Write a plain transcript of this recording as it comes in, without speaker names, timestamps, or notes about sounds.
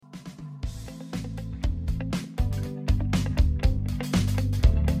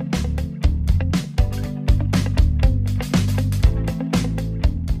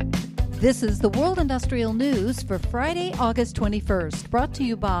This is the World Industrial News for Friday, August 21st, brought to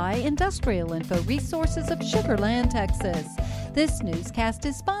you by Industrial Info Resources of Sugar Land, Texas. This newscast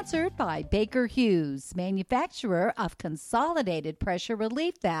is sponsored by Baker Hughes, manufacturer of consolidated pressure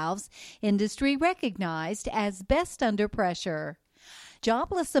relief valves, industry recognized as best under pressure.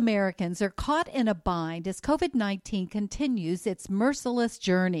 Jobless Americans are caught in a bind as COVID-19 continues its merciless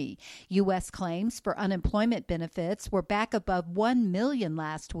journey. U.S. claims for unemployment benefits were back above 1 million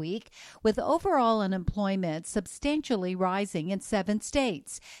last week, with overall unemployment substantially rising in 7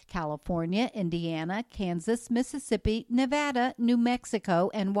 states: California, Indiana, Kansas, Mississippi, Nevada, New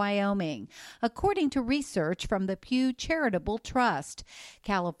Mexico, and Wyoming, according to research from the Pew Charitable Trust.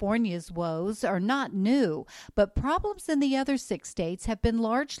 California's woes are not new, but problems in the other 6 states have been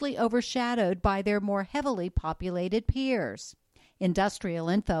largely overshadowed by their more heavily populated peers. Industrial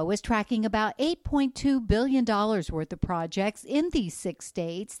Info is tracking about $8.2 billion worth of projects in these 6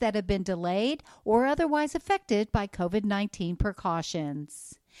 states that have been delayed or otherwise affected by COVID-19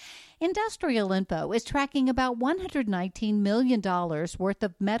 precautions. Industrial Info is tracking about $119 million worth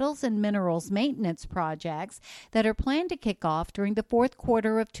of metals and minerals maintenance projects that are planned to kick off during the fourth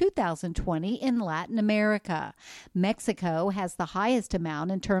quarter of 2020 in Latin America. Mexico has the highest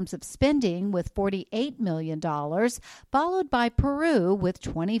amount in terms of spending with $48 million, followed by Peru with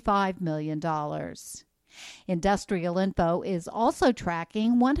 $25 million. Industrial Info is also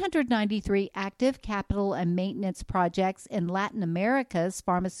tracking 193 active capital and maintenance projects in Latin America's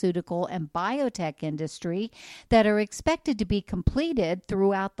pharmaceutical and biotech industry that are expected to be completed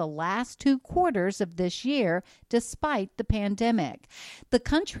throughout the last 2 quarters of this year, despite the pandemic. The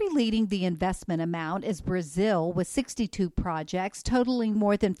country leading the investment amount is Brazil, with 62 projects totaling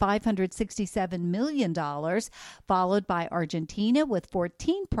more than $567 million, followed by Argentina with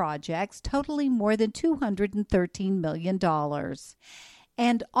 14 projects totaling more than $213 million.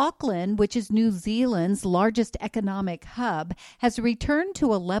 And Auckland, which is New Zealand's largest economic hub, has returned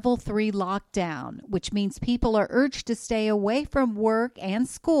to a level 3 lockdown, which means people are urged to stay away from work and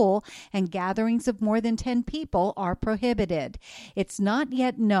school, and gatherings of more than 10 people are prohibited. It's not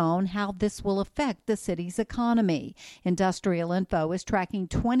yet known how this will affect the city's economy. Industrial Info is tracking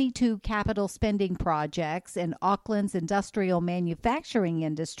 22 capital spending projects in Auckland's industrial manufacturing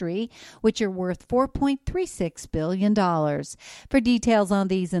industry, which are worth $4.36 billion. For details on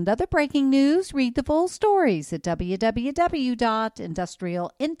these and other breaking news, read the full stories at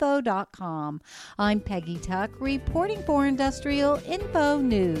www.industrialinfo.com. I'm Peggy Tuck, reporting for Industrial Info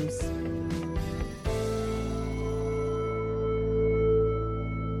News.